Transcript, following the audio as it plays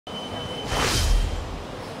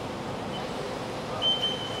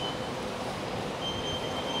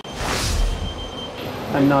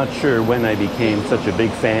I'm not sure when I became such a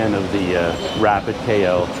big fan of the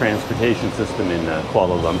RapidKL transportation system in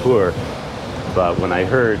Kuala Lumpur, but when I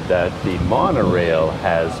heard that the monorail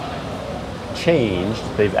has changed,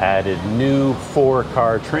 they've added new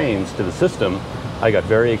 4-car trains to the system, I got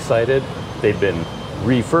very excited. They've been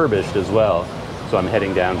refurbished as well, so I'm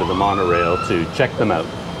heading down to the monorail to check them out.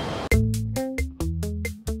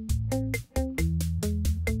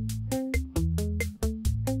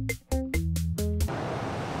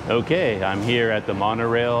 Okay, I'm here at the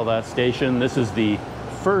monorail station. This is the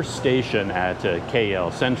first station at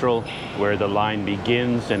KL Sentral, where the line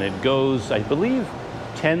begins, and it goes, I believe,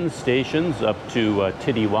 10 stations up to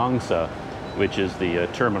Titiwangsa, which is the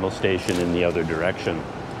terminal station in the other direction.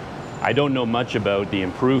 I don't know much about the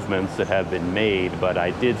improvements that have been made, but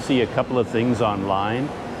I did see a couple of things online,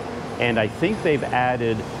 and I think they've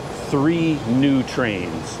added 3 new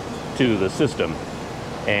trains to the system.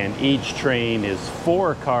 And each train is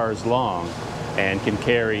 4 cars long and can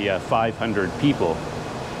carry 500 people.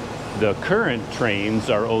 The current trains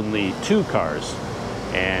are only 2 cars.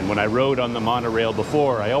 And when I rode on the monorail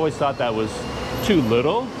before, I always thought that was too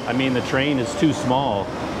little. I mean, the train is too small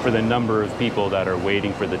for the number of people that are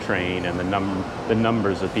waiting for the train and the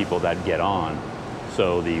numbers of people that get on.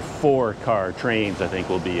 So the 4-car trains, I think,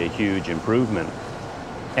 will be a huge improvement.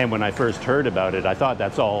 And when I first heard about it, I thought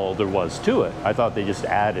that's all there was to it. I thought they just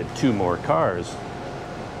added 2 more cars.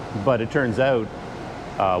 But it turns out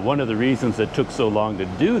one of the reasons it took so long to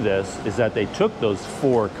do this is that they took those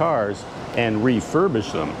 4 cars and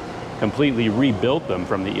refurbished them, completely rebuilt them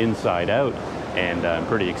from the inside out. And I'm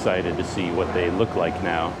pretty excited to see what they look like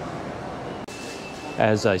now.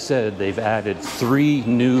 As I said, they've added 3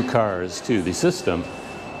 new cars to the system,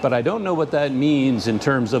 but I don't know what that means in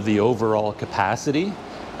terms of the overall capacity.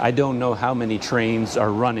 I don't know how many trains are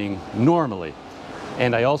running normally.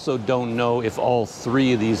 And I also don't know if all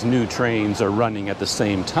 3 of these new trains are running at the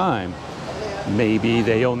same time. Maybe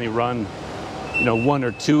they only run, 1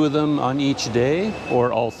 or 2 of them on each day,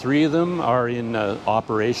 or all 3 of them are in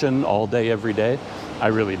operation all day, every day. I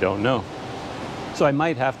really don't know. So I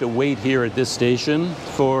might have to wait here at this station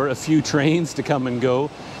for a few trains to come and go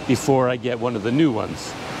before I get one of the new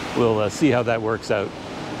ones. We'll see how that works out.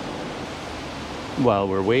 While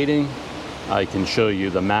we're waiting, I can show you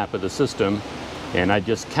the map of the system, and I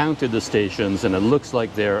just counted the stations, and it looks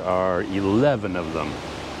like there are 11 of them.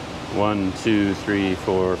 1, 2, 3,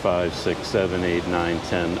 4, 5, 6, 7, 8, 9,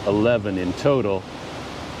 10, 11 in total,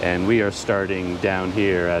 and we are starting down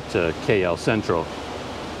here at KL Sentral.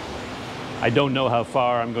 I don't know how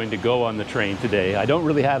far I'm going to go on the train today. I don't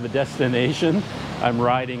really have a destination. I'm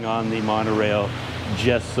riding on the monorail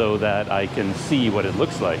just so that I can see what it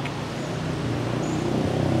looks like.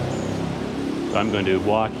 I'm going to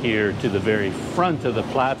walk here to the very front of the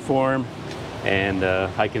platform, and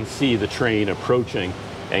I can see the train approaching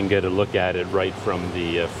and get a look at it right from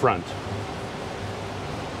the front.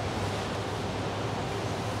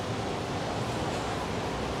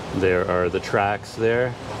 There are the tracks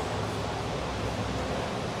there.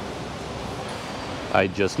 I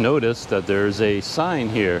just noticed that there's a sign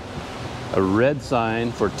here, a red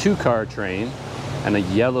sign for 2-car train and a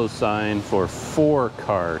yellow sign for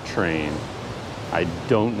 4-car train. I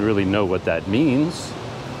don't really know what that means.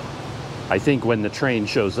 I think when the train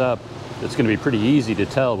shows up, it's going to be pretty easy to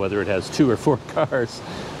tell whether it has 2 or 4 cars,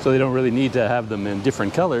 so they don't really need to have them in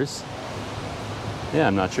different colors. Yeah,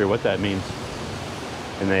 I'm not sure what that means.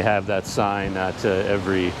 And they have that sign at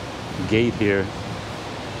every gate here.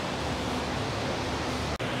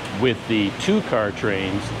 With the 2-car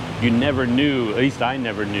trains, you never knew, at least I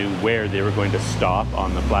never knew, where they were going to stop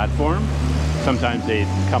on the platform. Sometimes they'd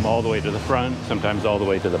come all the way to the front, sometimes all the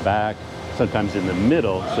way to the back, sometimes in the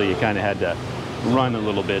middle, so you kind of had to run a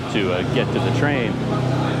little bit to get to the train.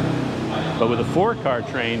 But with a 4-car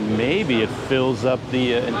train, maybe it fills up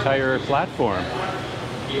the entire platform.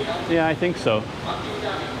 Yeah, I think so.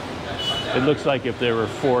 It looks like if there were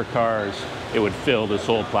 4 cars, it would fill this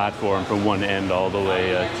whole platform from one end all the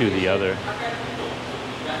way to the other.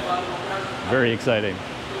 Very exciting.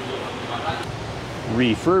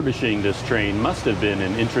 Refurbishing this train must have been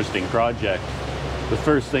an interesting project. The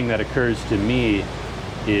first thing that occurs to me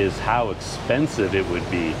is how expensive it would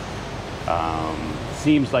be.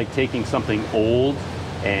 Seems like taking something old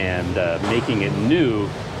and making it new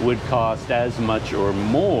would cost as much or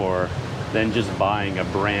more than just buying a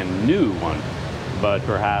brand new one. But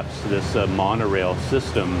perhaps this monorail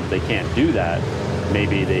system, they can't do that.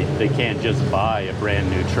 Maybe they can't just buy a brand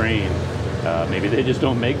new train. Maybe they just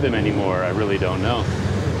don't make them anymore. I really don't know.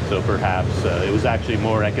 So perhaps it was actually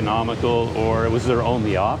more economical, or it was their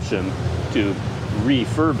only option to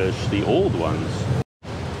refurbish the old ones.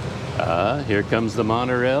 Here comes the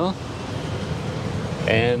monorail.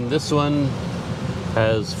 And this one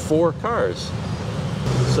has 4 cars.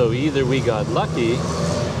 So either we got lucky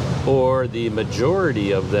or the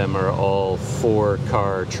majority of them are all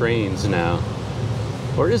 4-car trains now.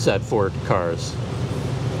 Or is that 4 cars?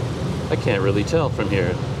 I can't really tell from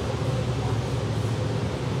here.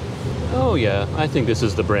 Oh yeah, I think this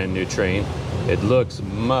is the brand new train. It looks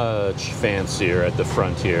much fancier at the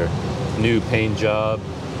front here. New paint job,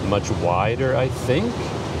 much wider, I think.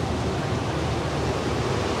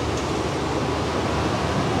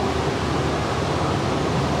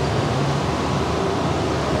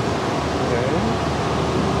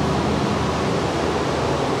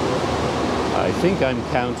 I think I'm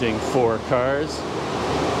counting 4 cars.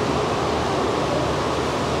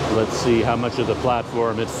 Let's see how much of the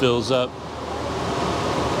platform it fills up.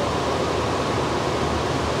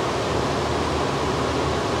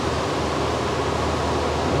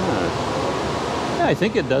 Yeah, I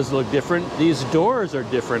think it does look different. These doors are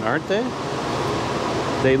different, aren't they?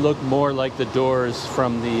 They look more like the doors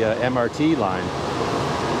from the MRT line.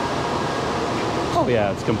 Oh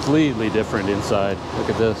yeah, it's completely different inside. Look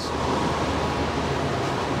at this.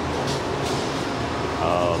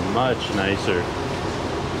 Oh, much nicer.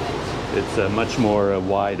 It's much more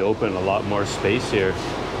wide open, a lot more space here.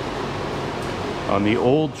 On the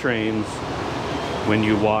old trains, when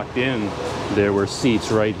you walked in, there were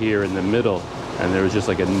seats right here in the middle, and there was just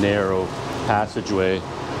like a narrow passageway.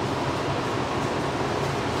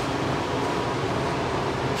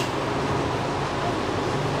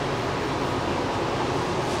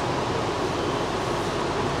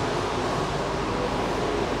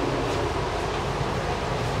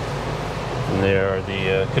 There are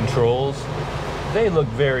the controls. They look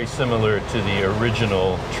very similar to the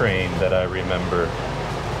original train that I remember.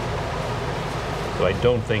 So I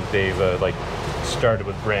don't think they've like started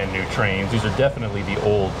with brand new trains. These are definitely the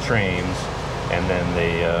old trains, and then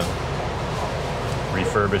they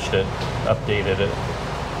refurbished it, updated it.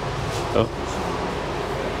 Oh,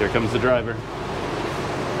 here comes the driver.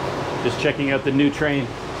 Just checking out the new train.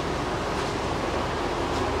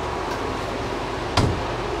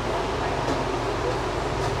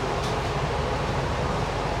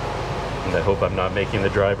 I hope I'm not making the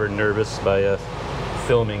driver nervous by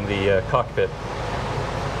filming the cockpit.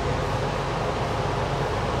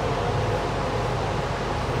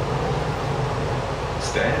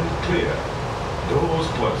 Stand clear. Doors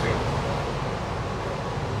closing.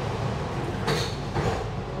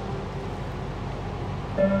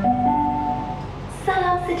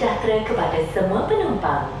 Salam sejahtera kepada semua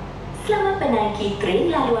penumpang. Selamat menaiki train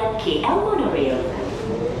laluan KL Monorail.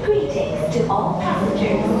 Greetings to all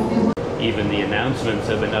passengers. Even the announcements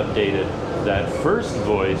have been updated. That first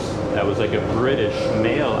voice, that was like a British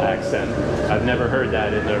male accent. I've never heard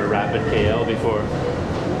that in the RapidKL before.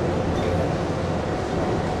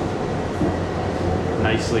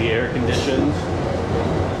 Nicely air conditioned.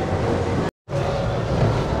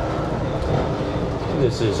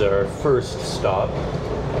 This is our first stop,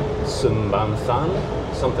 Sembanthan,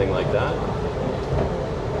 something like that.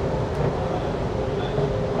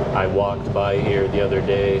 I walked by here the other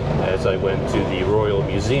day as I went to the Royal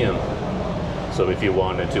Museum. So if you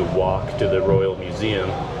wanted to walk to the Royal Museum,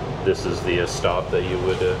 this is the stop that you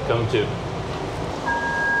would come to.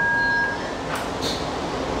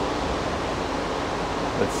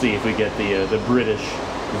 Let's see if we get the British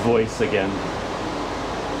voice again.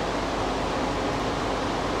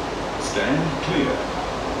 Stand clear.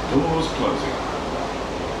 Doors closing.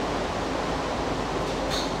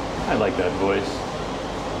 I like that voice.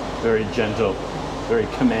 Very gentle, very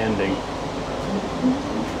commanding.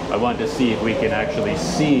 I want to see if we can actually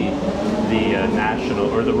see the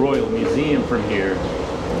National or the Royal Museum from here.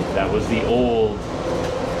 That was the old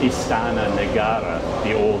Istana Negara,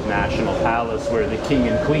 the old national palace where the king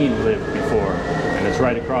and queen lived before. And it's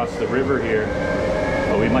right across the river here,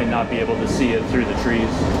 but we might not be able to see it through the trees.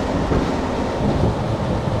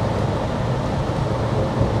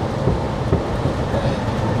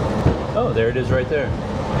 Oh, there it is right there.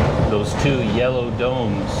 Those 2 yellow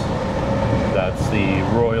domes. That's the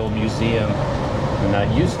Royal Museum. And that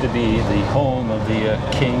used to be the home of the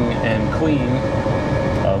king and queen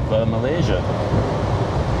of Malaysia.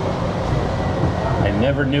 I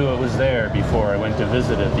never knew it was there before I went to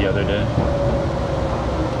visit it the other day.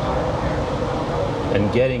 And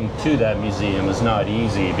getting to that museum is not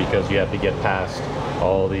easy because you have to get past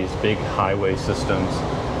all these big highway systems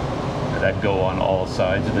that go on all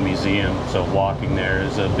sides of the museum. So walking there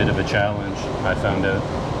is a bit of a challenge, I found out.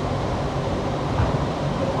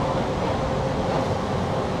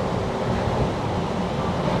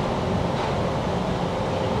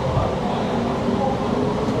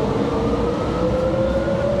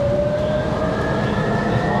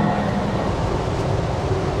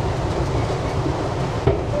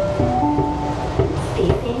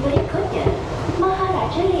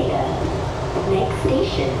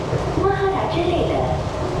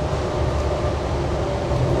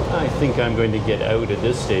 I'm going to get out at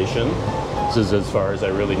this station. This is as far as I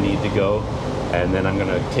really need to go. And then I'm going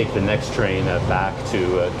to take the next train back to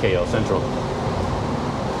KL Sentral.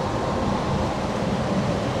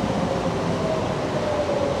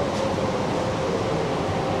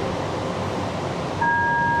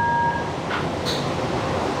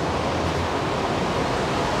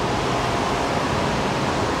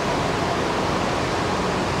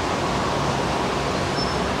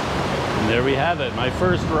 There we have it, my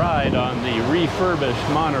first ride on the refurbished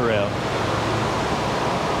monorail.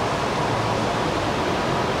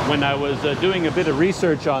 When I was doing a bit of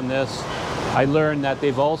research on this, I learned that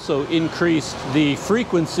they've also increased the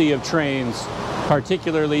frequency of trains,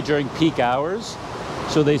 particularly during peak hours.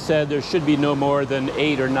 So they said there should be no more than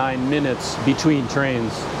 8 or 9 minutes between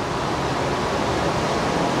trains.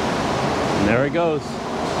 And there it goes.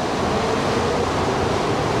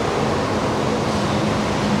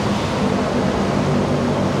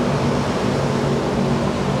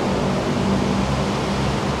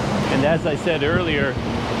 And as I said earlier,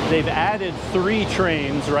 they've added 3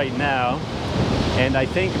 trains right now, and I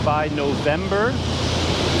think by November,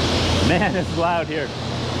 man, it's loud here.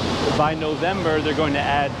 By November, they're going to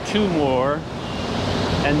add 2 more,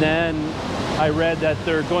 and then I read that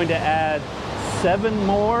they're going to add 7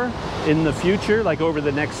 more in the future, like over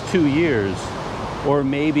the next 2 years, or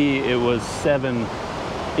maybe it was 7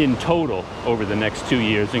 in total over the next 2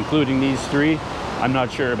 years, including these 3. I'm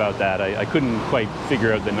not sure about that. I couldn't quite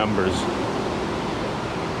figure out the numbers.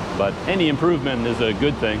 But any improvement is a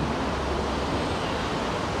good thing.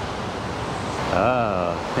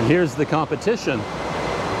 And here's the competition.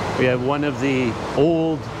 We have one of the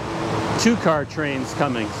old 2-car trains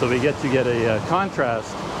coming, so we get to get a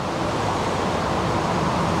contrast.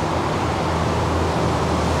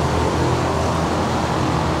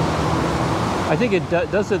 I think it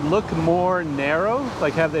does it look more narrow?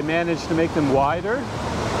 Like, have they managed to make them wider?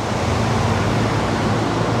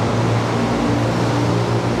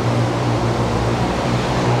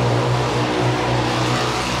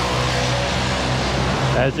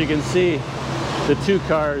 As you can see, the 2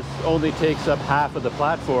 cars only takes up half of the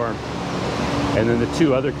platform, and then the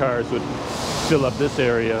 2 other cars would fill up this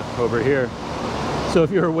area over here. So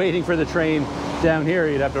if you were waiting for the train down here,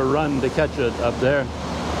 you'd have to run to catch it up there.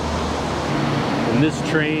 And this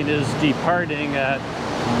train is departing at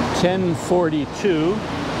 10:42,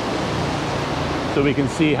 so we can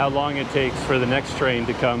see how long it takes for the next train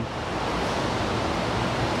to come.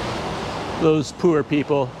 Those poor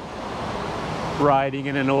people riding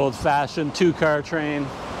in an old-fashioned 2-car train.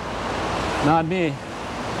 Not me.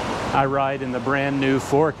 I ride in the brand new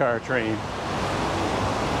 4-car train.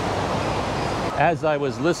 As I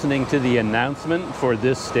was listening to the announcement for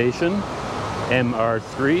this station,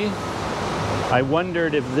 MR3, I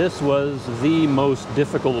wondered if this was the most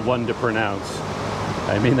difficult one to pronounce.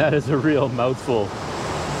 I mean, that is a real mouthful.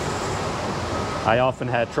 I often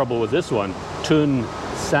had trouble with this one, Tun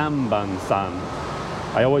Samban-san.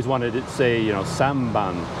 I always wanted to say, you know,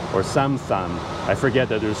 Samban or Samsan. I forget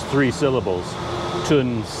that there's 3 syllables.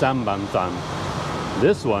 Tun Samban-san.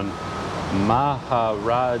 This one,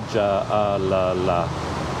 Maharajalela.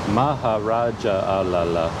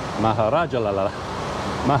 Maharajalela. Maharajalela.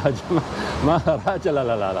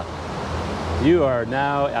 Maharajalela. You are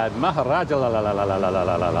now at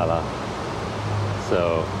Maharajalela.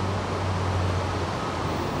 So,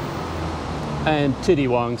 and Titty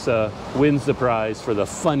Wongsa wins the prize for the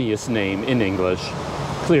funniest name in English,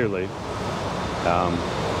 clearly.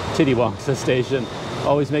 Titty Wongsa Station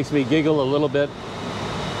always makes me giggle a little bit,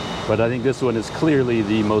 but I think this one is clearly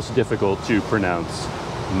the most difficult to pronounce.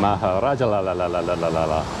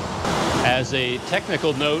 Maharajalela. As a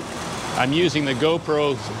technical note, I'm using the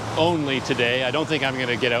GoPro only today. I don't think I'm going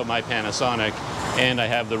to get out my Panasonic, and I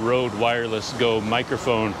have the Rode Wireless Go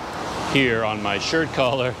microphone here on my shirt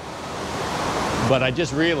collar. But I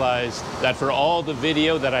just realized that for all the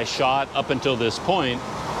video that I shot up until this point,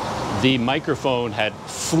 the microphone had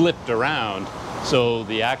flipped around. So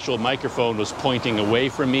the actual microphone was pointing away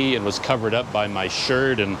from me and was covered up by my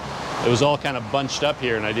shirt, and it was all kind of bunched up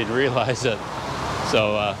here, and I didn't realize it.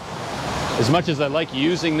 So as much as I like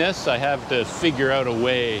using this, I have to figure out a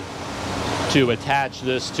way to attach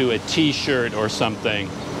this to a t-shirt or something.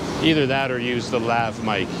 Either that or use the lav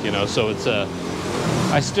mic, you know, so it's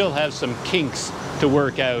I still have some kinks to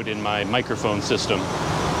work out in my microphone system.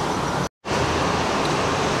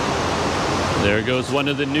 There goes one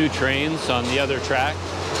of the new trains on the other track.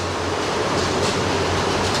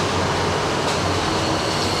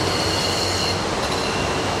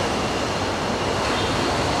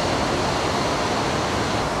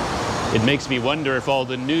 It makes me wonder if all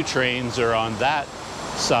the new trains are on that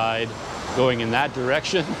side going in that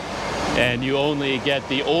direction, and you only get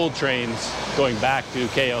the old trains going back to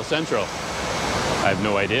KL Sentral. I have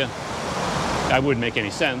no idea. That wouldn't make any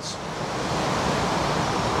sense.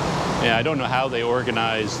 Yeah, I don't know how they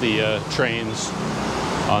organize the trains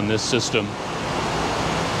on this system.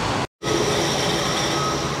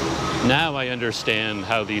 Now I understand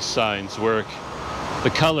how these signs work. The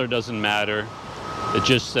color doesn't matter. It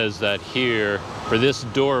just says that here, for this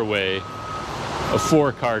doorway, a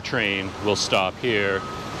 4-car train will stop here.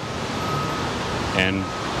 And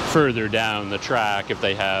further down the track, if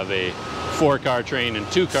they have a 4-car train and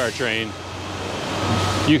 2-car train,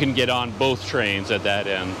 you can get on both trains at that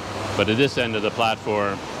end. But at this end of the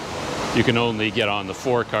platform, you can only get on the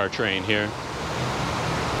 4-car train here.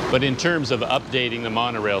 But in terms of updating the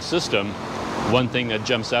monorail system, one thing that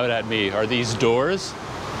jumps out at me are these doors.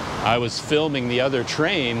 I was filming the other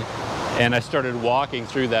train and I started walking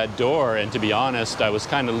through that door, and to be honest, I was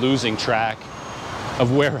kind of losing track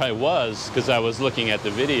of where I was because I was looking at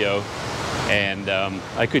the video, and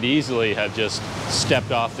I could easily have just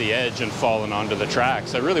stepped off the edge and fallen onto the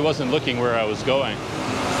tracks. I really wasn't looking where I was going.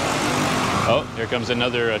 Oh, here comes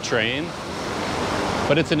another train,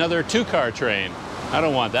 but it's another 2-car train. I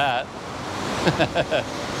don't want that.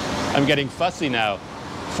 I'm getting fussy now.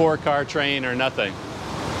 4-car train or nothing.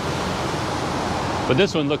 But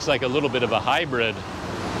this one looks like a little bit of a hybrid.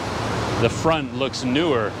 The front looks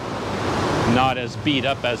newer, not as beat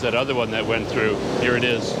up as that other one that went through. Here it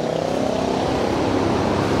is.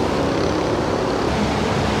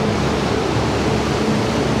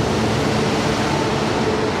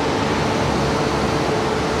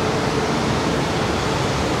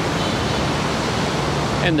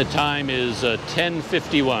 And the time is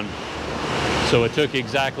 10:51. So it took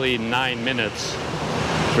exactly 9 minutes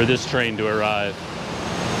for this train to arrive.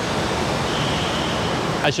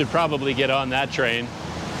 I should probably get on that train.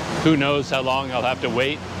 Who knows how long I'll have to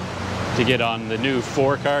wait to get on the new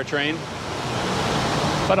 4-car train.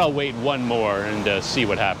 But I'll wait one more and see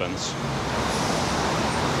what happens.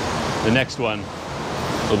 The next one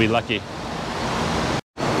will be lucky.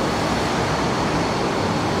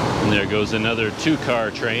 And there goes another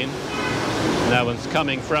 2-car train. And that one's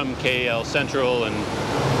coming from KL Sentral and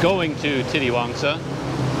going to Titiwangsa.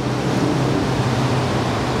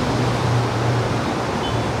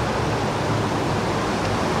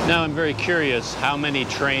 Now I'm very curious how many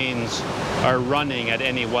trains are running at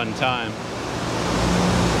any one time.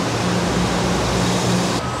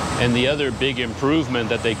 And the other big improvement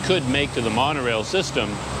that they could make to the monorail system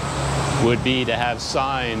would be to have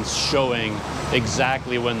signs showing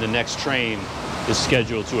exactly when the next train is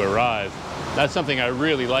scheduled to arrive. That's something I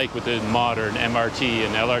really like with the modern MRT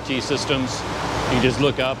and LRT systems. You just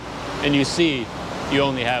look up and you see you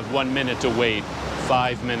only have 1 minute to wait,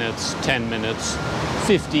 5 minutes, 10 minutes,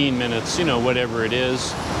 15 minutes, you know, whatever it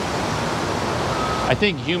is. I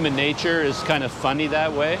think human nature is kind of funny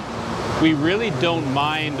that way. We really don't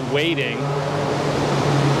mind waiting,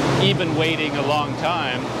 even waiting a long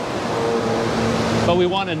time, but we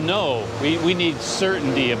want to know. We need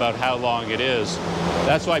certainty about how long it is.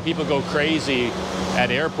 That's why people go crazy at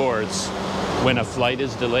airports when a flight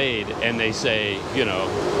is delayed and they say, you know,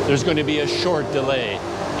 there's going to be a short delay.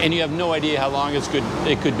 And you have no idea how long it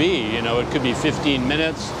could be. You know, it could be 15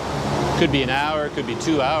 minutes, could be an hour, it could be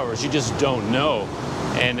 2 hours. You just don't know.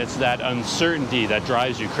 And it's that uncertainty that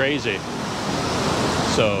drives you crazy.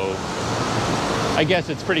 So I guess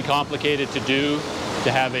it's pretty complicated to do,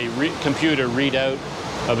 to have a computer readout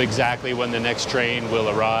of exactly when the next train will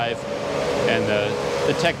arrive. And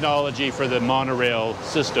the technology for the monorail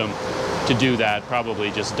system to do that probably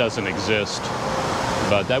just doesn't exist.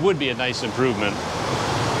 But that would be a nice improvement.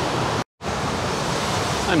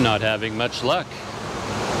 I'm not having much luck.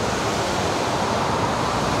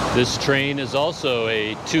 This train is also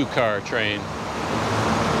a 2-car train.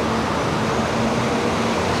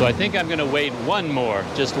 So I think I'm going to wait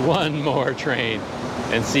just one more train,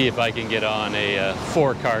 and see if I can get on a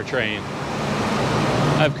 4-car train.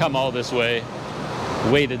 I've come all this way,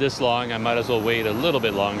 waited this long, I might as well wait a little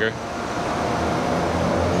bit longer.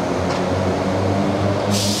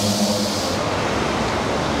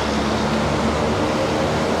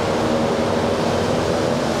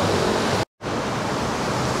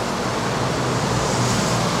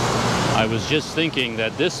 I was just thinking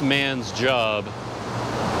that this man's job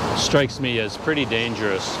strikes me as pretty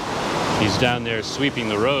dangerous. He's down there sweeping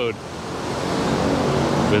the road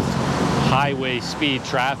with highway speed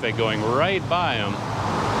traffic going right by him,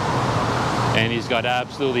 and he's got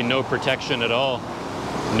absolutely no protection at all.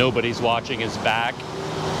 Nobody's watching his back.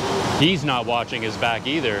 He's not watching his back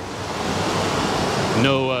either.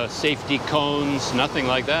 No safety cones, nothing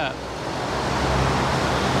like that.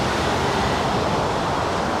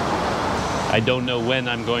 I don't know when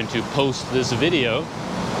I'm going to post this video.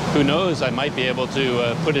 Who knows, I might be able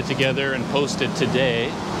to put it together and post it today.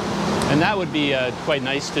 And that would be quite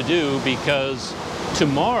nice to do because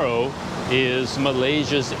tomorrow is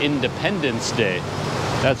Malaysia's Independence Day.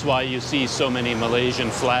 That's why you see so many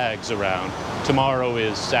Malaysian flags around. Tomorrow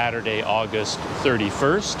is Saturday, August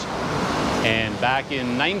 31st. And back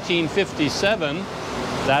in 1957,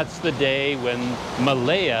 that's the day when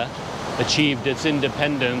Malaya achieved its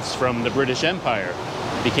independence from the British Empire,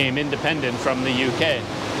 became independent from the UK.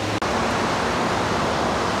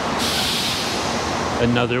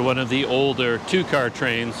 Another one of the older two-car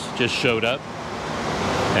trains just showed up.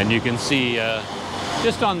 And you can see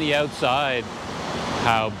just on the outside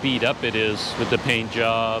how beat up it is with the paint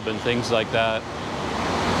job and things like that.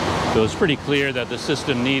 So it's pretty clear that the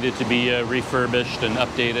system needed to be refurbished and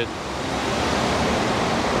updated.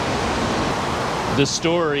 The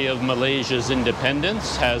story of Malaysia's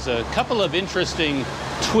independence has a couple of interesting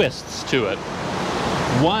twists to it.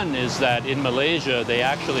 One is that in Malaysia they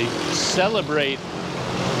actually celebrate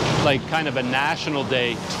like kind of a national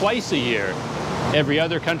day twice a year. Every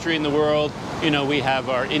other country in the world, you know, we have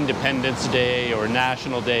our Independence Day or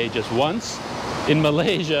National Day just once. In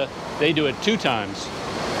Malaysia, they do it 2 times.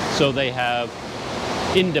 So they have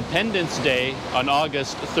Independence Day on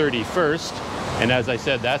August 31st. And as I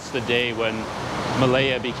said, that's the day when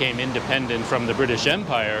Malaya became independent from the British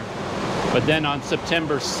Empire. But then on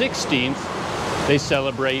September 16th, they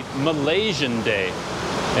celebrate Malaysian Day.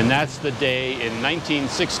 And that's the day in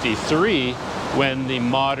 1963 when the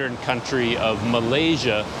modern country of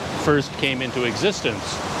Malaysia first came into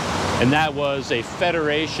existence. And that was a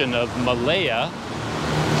federation of Malaya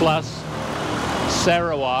plus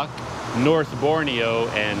Sarawak, North Borneo,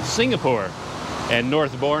 and Singapore. And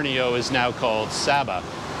North Borneo is now called Sabah.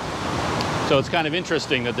 So it's kind of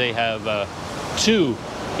interesting that they have 2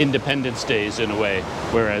 Independence Days in a way,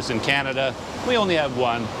 whereas in Canada, we only have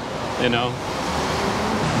 1, you know.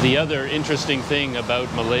 The other interesting thing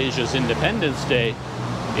about Malaysia's Independence Day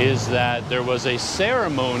is that there was a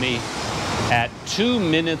ceremony at 2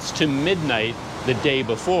 minutes to midnight the day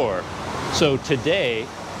before. So today,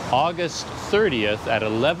 August 30th at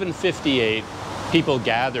 11:58, people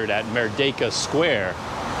gathered at Merdeka Square,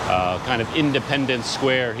 kind of Independence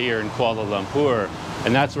Square here in Kuala Lumpur.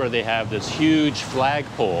 And that's where they have this huge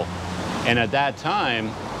flagpole. And at that time,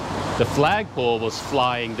 the flagpole was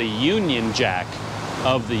flying the Union Jack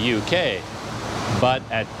of the UK. But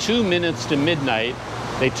at 2 minutes to midnight,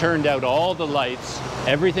 they turned out all the lights,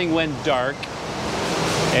 everything went dark,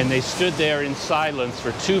 and they stood there in silence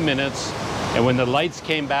for 2 minutes. And when the lights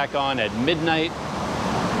came back on at midnight,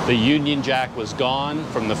 the Union Jack was gone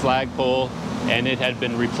from the flagpole, and it had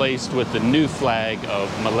been replaced with the new flag of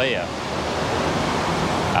Malaya.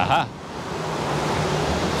 Aha!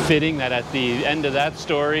 Fitting that at the end of that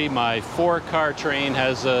story, my 4-car train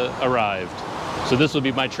has arrived. So this will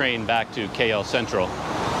be my train back to KL Sentral.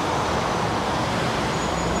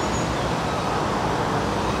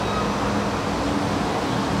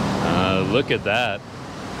 Look at that.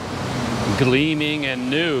 Gleaming and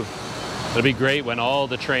new. It'll be great when all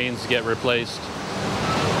the trains get replaced.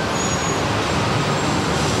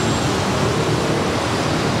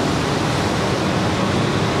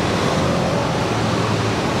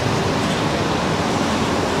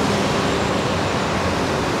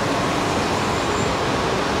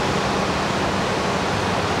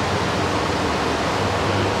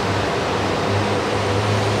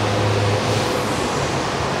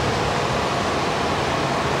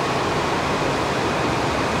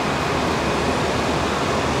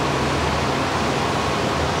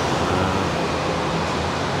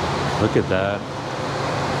 Look at that.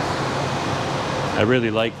 I really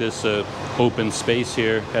like this open space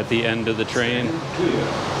here at the end of the train. Clear.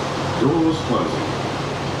 Doors closing.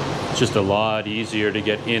 It's just a lot easier to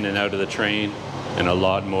get in and out of the train and a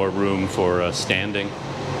lot more room for standing.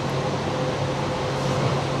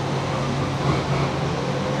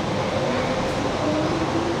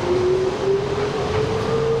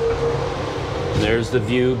 There's the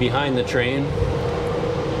view behind the train.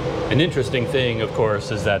 An interesting thing, of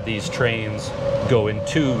course, is that these trains go in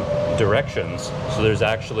 2 directions. So there's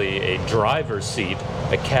actually a driver's seat,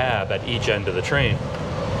 a cab at each end of the train.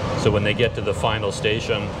 So when they get to the final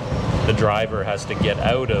station, the driver has to get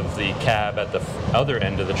out of the cab at the other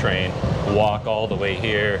end of the train, walk all the way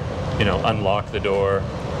here, you know, unlock the door,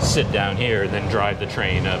 sit down here, and then drive the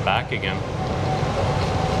train back again.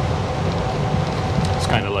 It's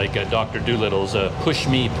kind of like Dr. Doolittle's push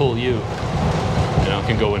me, pull you. You know,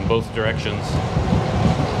 can go in both directions.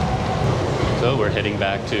 So we're heading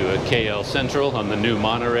back to KL Sentral on the new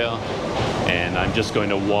monorail, and I'm just going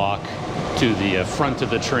to walk to the front of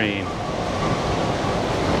the train.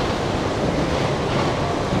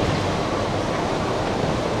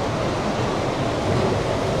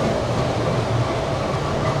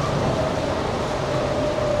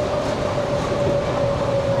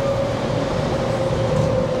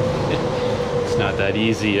 It's not that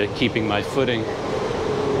easy keeping my footing.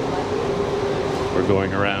 We're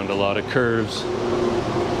going around a lot of curves.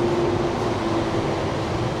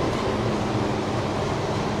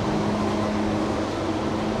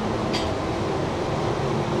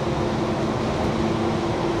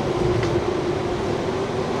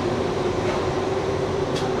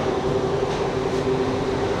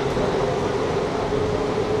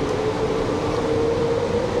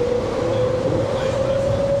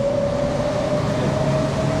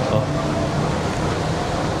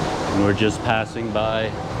 We're just passing by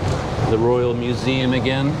the Royal Museum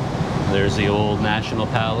again. There's the old National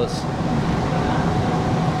Palace.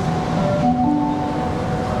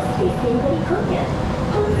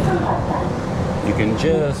 You can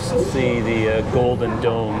just see the golden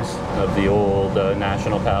domes of the old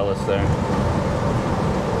National Palace there.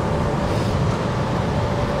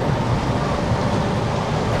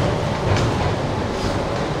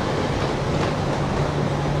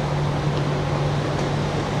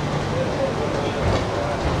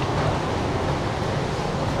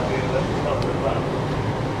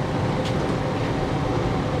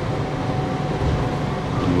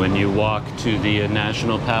 When you walk to the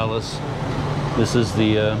National Palace, this is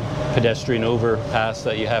the pedestrian overpass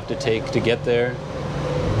that you have to take to get there.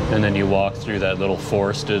 And then you walk through that little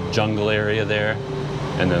forested jungle area there,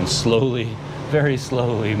 and then slowly, very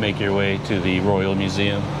slowly, make your way to the Royal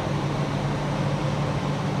Museum.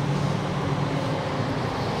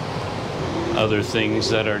 Other things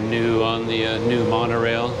that are new on the new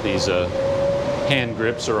monorail, these hand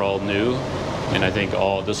grips are all new, and I think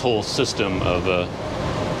this whole system of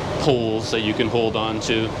poles that you can hold on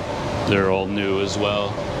to, they're all new as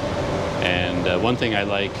well. And one thing I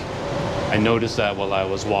like, I noticed that while I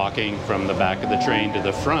was walking from the back of the train to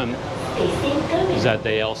the front, is that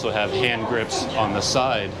they also have hand grips on the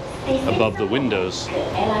side above the windows.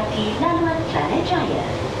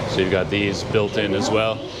 So you've got these built in as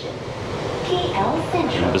well.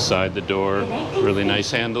 And beside the door, really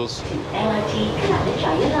nice handles.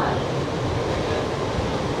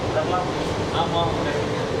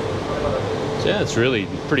 So yeah, it's really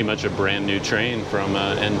pretty much a brand new train from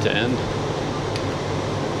end to end.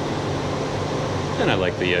 And I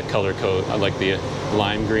like the color code. I like the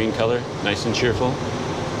lime green color, nice and cheerful.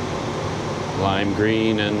 Lime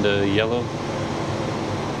green and yellow.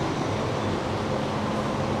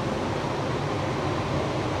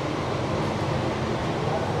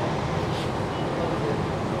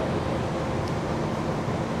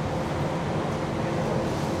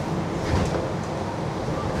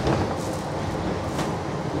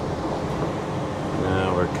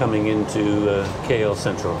 Coming into KL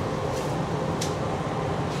Sentral.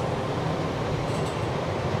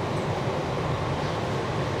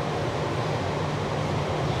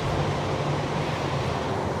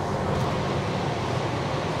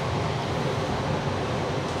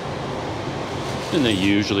 And they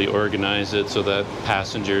usually organize it so that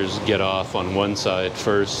passengers get off on one side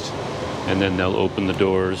first, and then they'll open the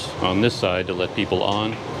doors on this side to let people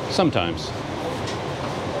on. Sometimes.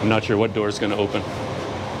 I'm not sure what door is going to open.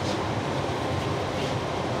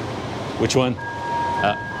 Which one?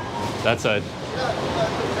 That side.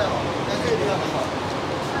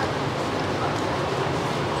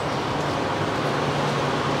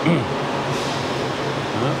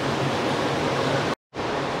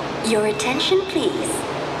 Your attention, please.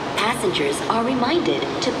 Passengers are reminded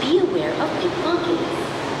to be aware of pickpockets.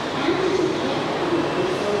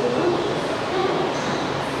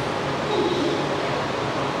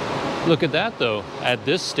 Look at that though. At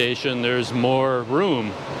this station, there's more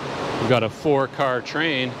room. We've got a 4-car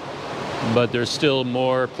train, but there's still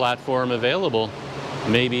more platform available.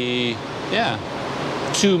 Maybe, yeah,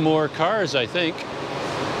 2 more cars, I think.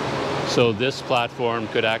 So this platform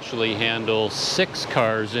could actually handle 6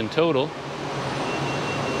 cars in total.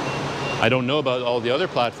 I don't know about all the other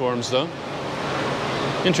platforms though.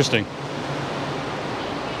 Interesting.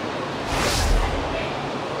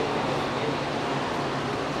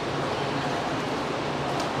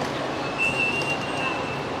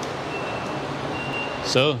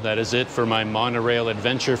 So that is it for my monorail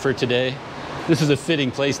adventure for today. This is a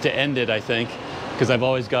fitting place to end it, I think, because I've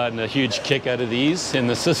always gotten a huge kick out of these in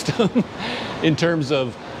the system in terms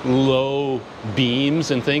of low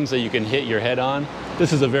beams and things that you can hit your head on.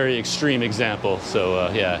 This is a very extreme example.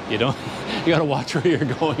 So yeah, you gotta watch where you're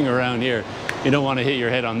going around here. You don't want to hit your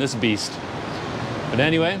head on this beast. But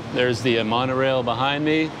anyway, there's the monorail behind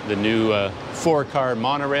me, the new 4-car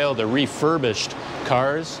monorail, the refurbished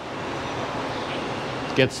cars.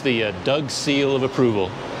 Gets the Doug seal of approval.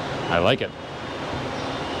 I like it.